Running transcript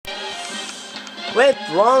We're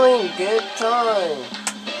blowing good time.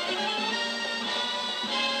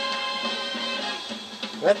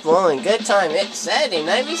 We're blowing good time. It's Saturday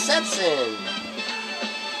night reception.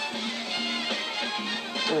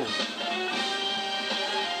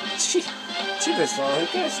 Cheapest one. Who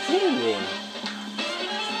cares? Cleaning.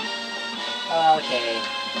 Okay.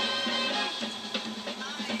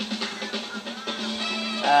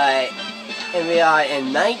 Alright. And we are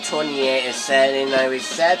in night 28 of Saturday night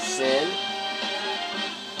reception.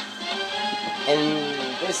 And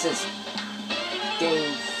this is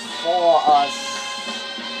game 4 of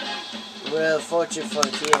Real Fortune for the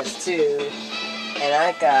PS2. And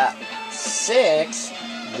I got 6.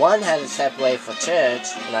 One had to step away for church,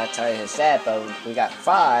 and I'll tell you his dad, but we got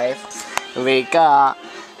 5. And we got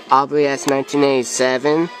Aubrey S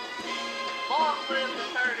 1987.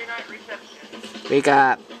 We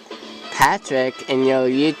got Patrick, and your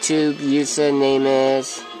YouTube username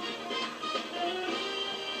is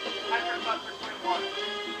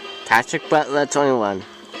Patrick Butler 21.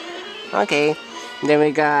 Okay, then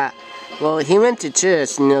we got, well, he went to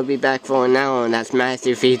church and he'll be back for an hour, and that's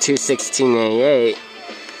Matthew 2:16-88.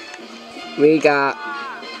 We got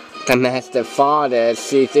the Master Father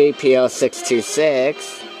C3PO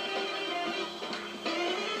 626.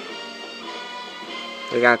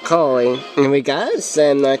 We got Coley, and we got a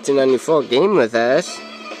Sam 1994 game with us.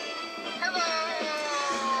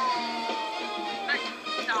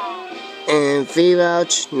 And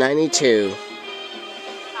V-Rouch 92.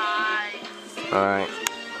 Hi. Alright.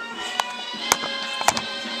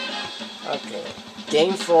 Okay.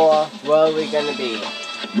 Game 4, where are we gonna be?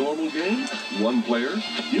 Normal game, 1 player.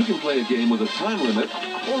 You can play a game with a time limit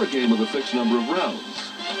or a game with a fixed number of rounds.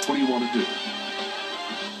 What do you want to do?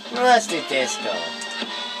 Let's do disco.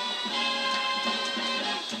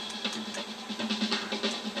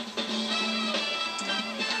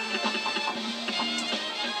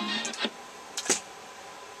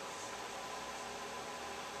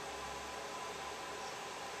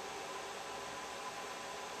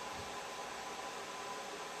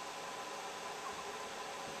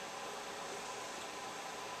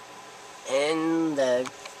 And the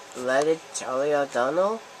letter Charlie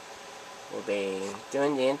O'Donnell will be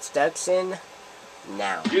doing the introduction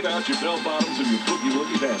now. Get out your bell bottoms and your boogie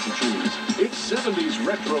woogie dancing shoes. It's 70s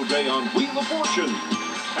Retro Day on Wheel of Fortune.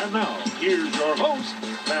 And now, here's your host,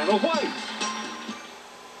 Vanna White.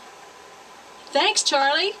 Thanks,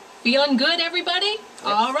 Charlie. Feeling good, everybody? Yes.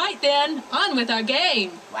 All right, then. On with our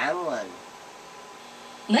game. Round 1.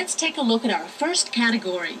 Let's take a look at our first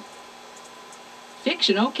category.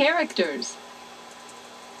 Fictional characters.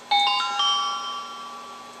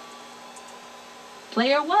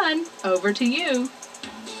 Player 1, over to you.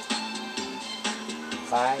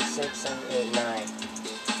 5, 6, 7, 8, 9.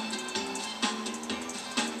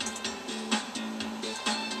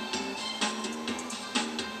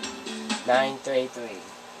 933.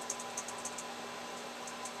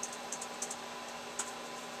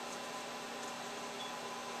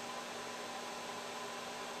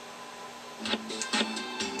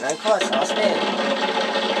 Of course, I'll spin.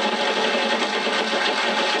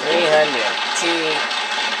 300.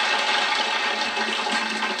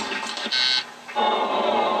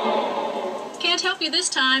 Can't help you this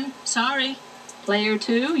time. Sorry. Player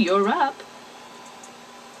 2, you're up.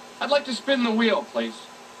 I'd like to spin the wheel, please.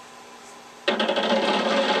 600.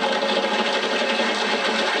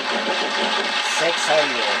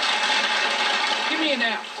 Give me an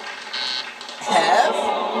F. F?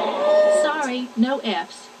 Sorry, no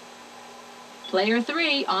Fs. Player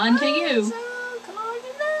 3, on to you.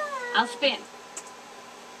 I'll spin.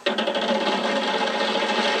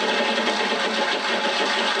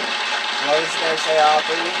 What was you going to say,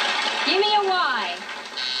 Aubrey? Give me a Y.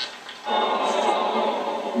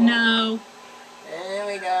 No. And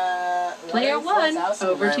we got... Player 1,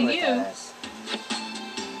 over to you.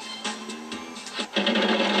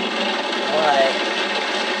 Alright.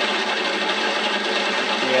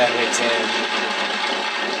 Yeah, me too.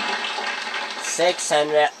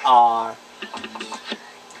 600R.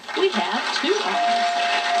 We have 2 R's.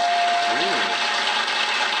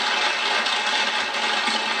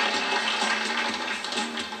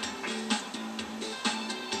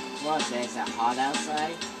 What is it? Is it hot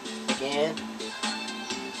outside? Again?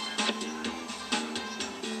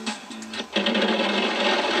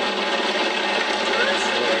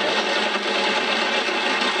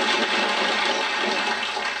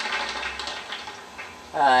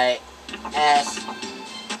 Alright. S.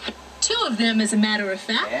 2 of them, as a matter of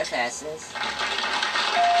fact. There's S's.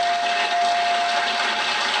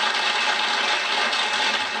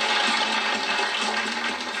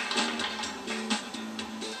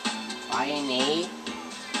 buying E.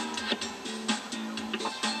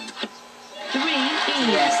 3 E.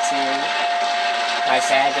 PS2. My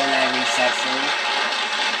Saturday night reception.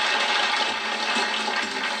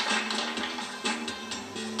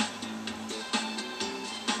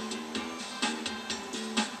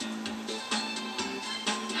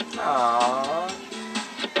 Aww.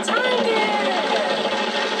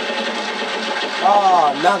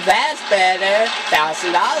 Oh, now that's better.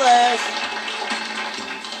 $1,000.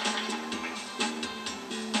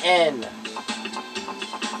 N.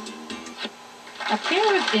 A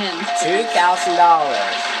pair of N's.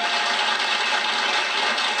 $2,000.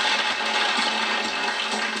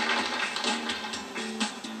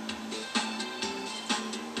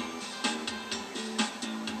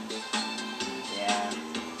 Yeah.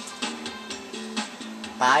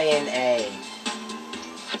 Buy an A.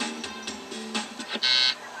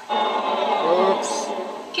 Oops.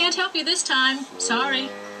 Can't help you this time. Sorry.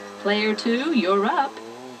 Player 2, you're up.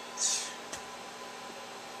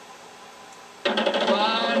 Come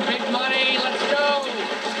on, big money, let's go.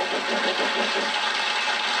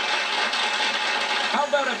 How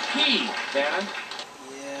about a P, Vanna?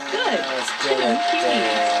 Yeah, Good. let's get it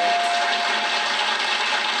there.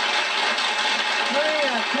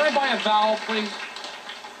 Can I buy a vowel, please?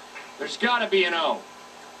 There's got to be an O.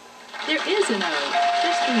 There is an O.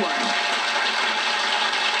 Just the one.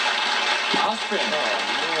 I'll spin.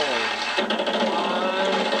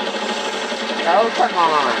 Oh, come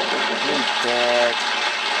on. You dead.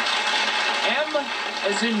 M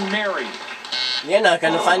as in Mary. You're not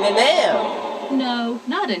gonna find an M. No,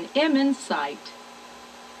 not an M in sight.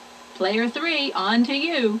 Player 3, on to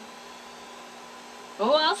you.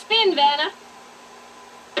 Oh, I'll spin, Vanna.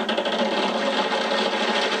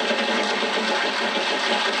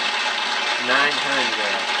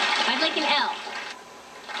 $900. I'd like an L.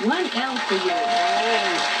 One L for you.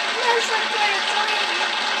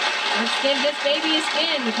 Let's give this baby a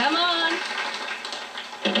spin. Come on.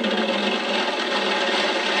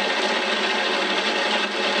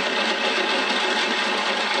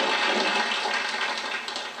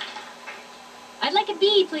 I'd like a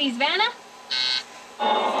B, please, Vanna.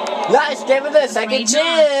 Nice, give it a second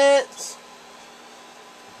chance.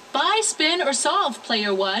 Buy, spin, or solve,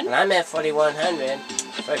 player 1. And I'm at 4,100.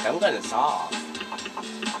 Frick, I'm gonna solve.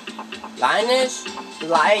 Linus,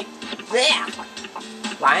 like, yeah.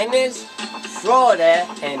 Linus, Schroeder,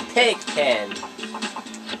 and Pigpen.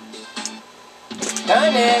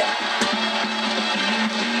 Done it.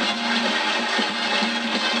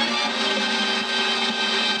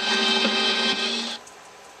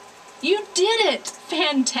 You did it!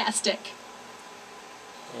 Fantastic.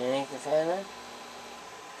 Anything further?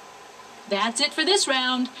 That's it for this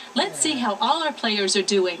round. Let's see how all our players are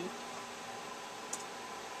doing.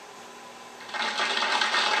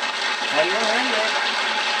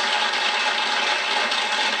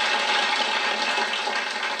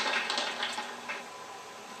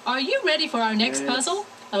 Are you ready for our next puzzle?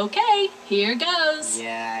 Okay, here goes.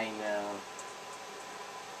 Yeah, I know.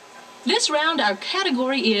 This round, our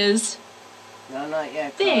category is No, not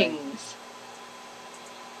yet. things.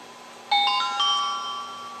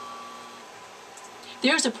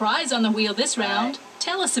 There's a prize on the wheel this round.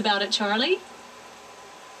 Tell us about it, Charlie.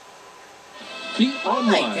 Be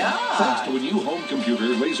online. my God. Thanks to a new home computer,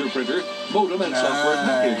 laser printer, modem, and software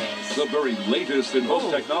package. The very latest in home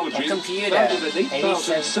technology. A computer. Founded at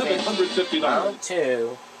 $8,750. Round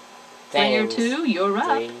 2. Player Things. 2, you're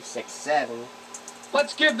up. 3, 6, 7.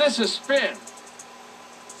 Let's give this a spin.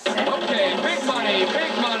 7. Okay, big money,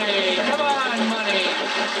 big money. Come on, money.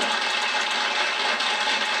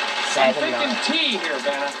 I'm 7, thinking 9. T here,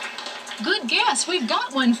 Vanna. Good guess. We've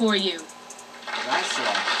got one for you.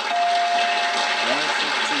 Russia. 1,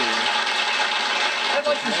 I'd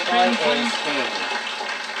like to 15. spin, Boy and please. Sting.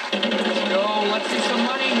 Let's go. Let's see some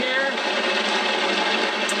money here.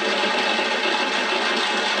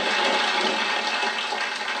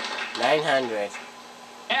 $900.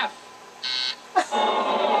 F.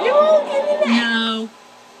 You won't give me that. No.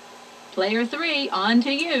 Player 3, on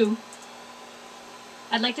to you.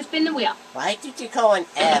 I'd like to spin the wheel. Why did you call an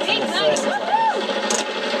F in the first place?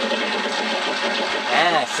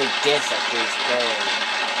 Ah, she gets a free spin.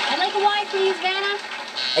 I'd like a Y, please, Vanna.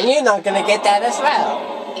 And you're not gonna get that as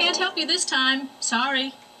well. Can't help you this time.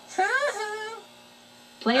 Sorry.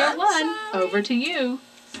 Player I'm 1, sorry. over to you.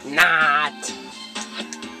 Not.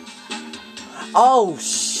 Oh,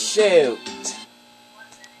 shoot.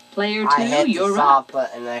 Player I 2, hit the you're up. stop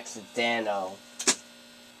button accidental.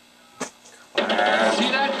 See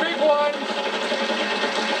that big one?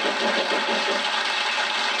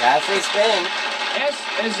 Got a free spin. S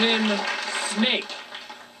as in snake.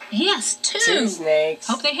 Yes, 2. 2 snakes.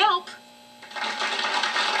 Hope they help.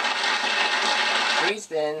 Free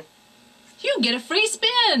spin. You get a free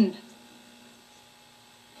spin.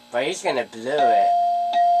 But he's gonna blow it.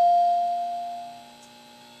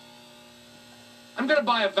 I'm gonna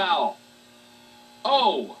buy a vowel.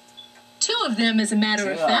 O. 2 of them, as a matter 2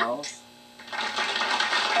 of fact. O's.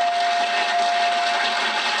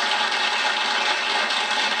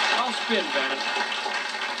 I'll spin, Van.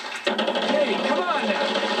 Hey, come on now.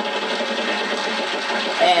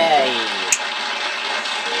 Hey.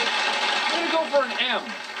 I'm gonna go for an M.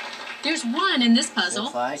 There's 1 in this puzzle.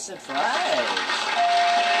 Surprise, surprise.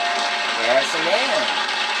 There's an M.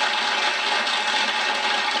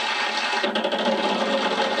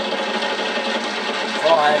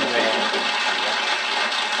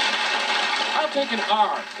 I'll take an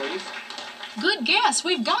R, please. Good guess.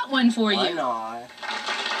 We've got one for One you. R.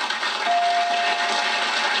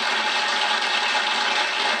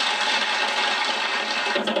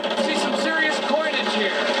 See some serious coinage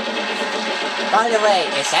here. By the way,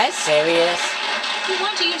 is that serious? You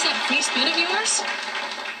want to use that free spin of yours?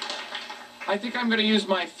 I think I'm gonna use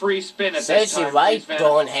my free spin at this Says time, you right, please, Van.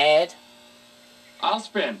 bonehead. I'll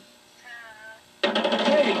spin.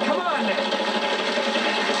 Hey, come on now.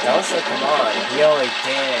 Don't say come on. He already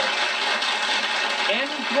did. N,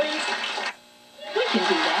 please. We can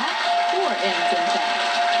do that. 4 N's, in fact.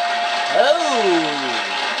 Oh!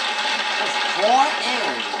 There's 4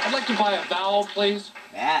 N's. I'd like to buy a vowel, please.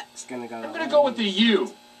 That's gonna go. I'm gonna go with the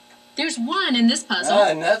U. There's 1 in this puzzle. Oh,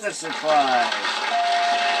 another surprise.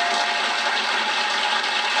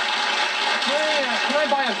 Can I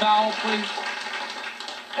buy a vowel, please?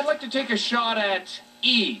 I'd like to take a shot at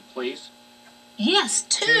E, please. Yes,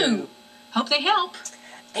 2. 2. Hope they help.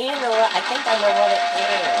 And you know what? I think I know what it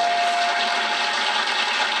is.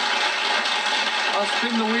 I'll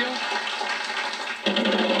spin the wheel.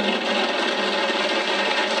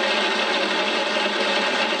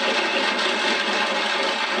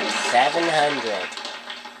 $700.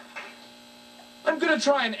 I'm gonna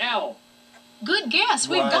try an L. Good guess.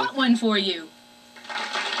 We've 1. got one for you.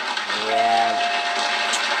 Yeah.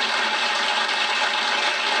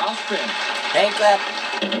 I'll spin. Bankrupt.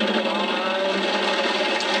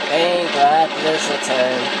 Bankrupt, lose a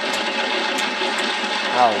turn.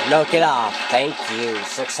 Oh, knock it off. Thank you.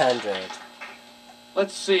 600.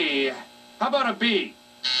 Let's see. How about a B?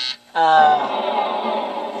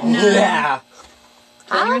 No. Yeah.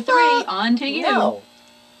 Player 3, on to you. No.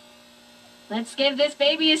 Let's give this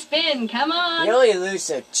baby a spin. Come on. You only lose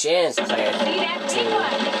a chance, player See that 2. big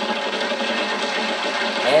one?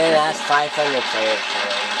 And that's 500, player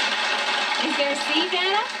Is there a C,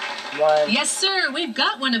 Vanna? 3. 1. Yes, sir. We've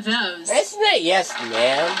got one of those. Isn't it? Yes,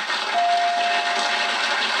 ma'am.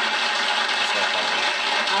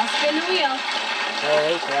 I'll spin the wheel.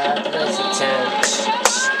 Bankrupt, lose a turn.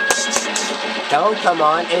 Don't come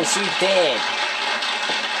on, and she did.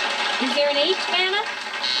 Is there an H, Vanna?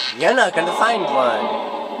 You're not gonna find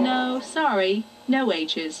one. No, sorry. No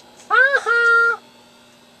H's.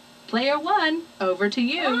 Player 1, over to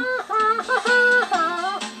you.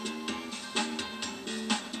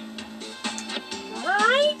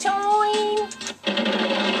 My toy.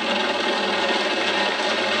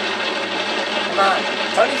 Come on,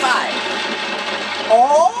 25.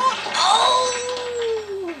 Oh!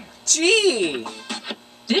 Gee!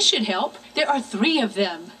 This should help. There are 3 of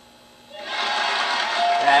them.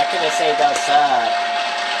 I could have saved us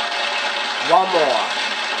one more.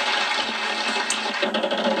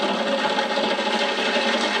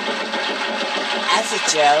 As a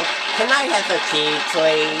joke, can I have a key,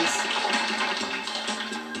 please?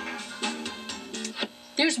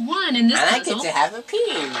 There's 1 in this And I puzzle. get to have a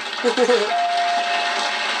pee.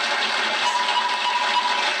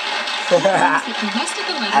 The rest of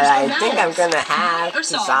the letters And I are think I'm vowels. gonna have Or to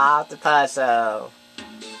solve. solve the puzzle.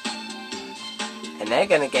 And they're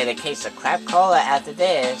gonna get a case of crap cola after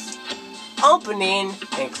this. Opening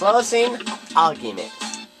and closing arguments.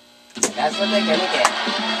 And that's what they're gonna get.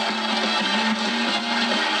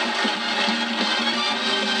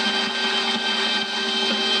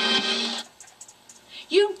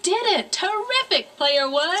 You did it! Terrific, player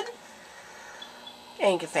 1!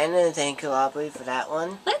 Thank you, Fenton, and thank you, Aubrey, for that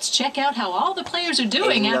one. Let's check out how all the players are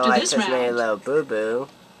doing Even after though this I just made a round. little boo-boo.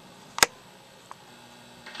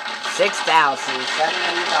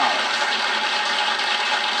 $6,700.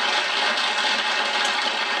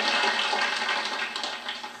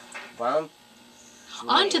 One.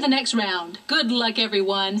 On to the next round. Good luck,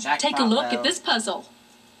 everyone. Jackpot Take a look bell. at this puzzle.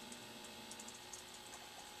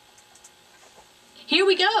 Here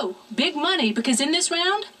we go. Big money, because in this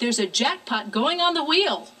round, there's a jackpot going on the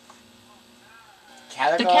wheel.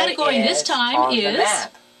 category this time on is the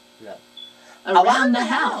map. No. Around the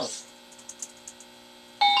house.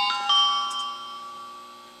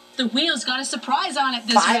 The wheel's got a surprise on it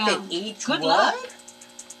this 5 round. in each Good one? luck.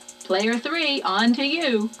 Player 3, on to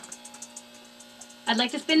you. I'd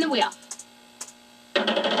like to spin the wheel.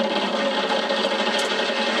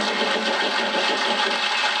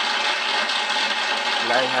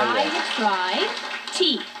 900. I will try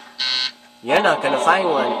T. You're not gonna find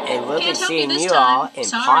one, and we'll be Can't help you seeing this you time. all in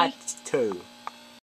Sorry. part 2.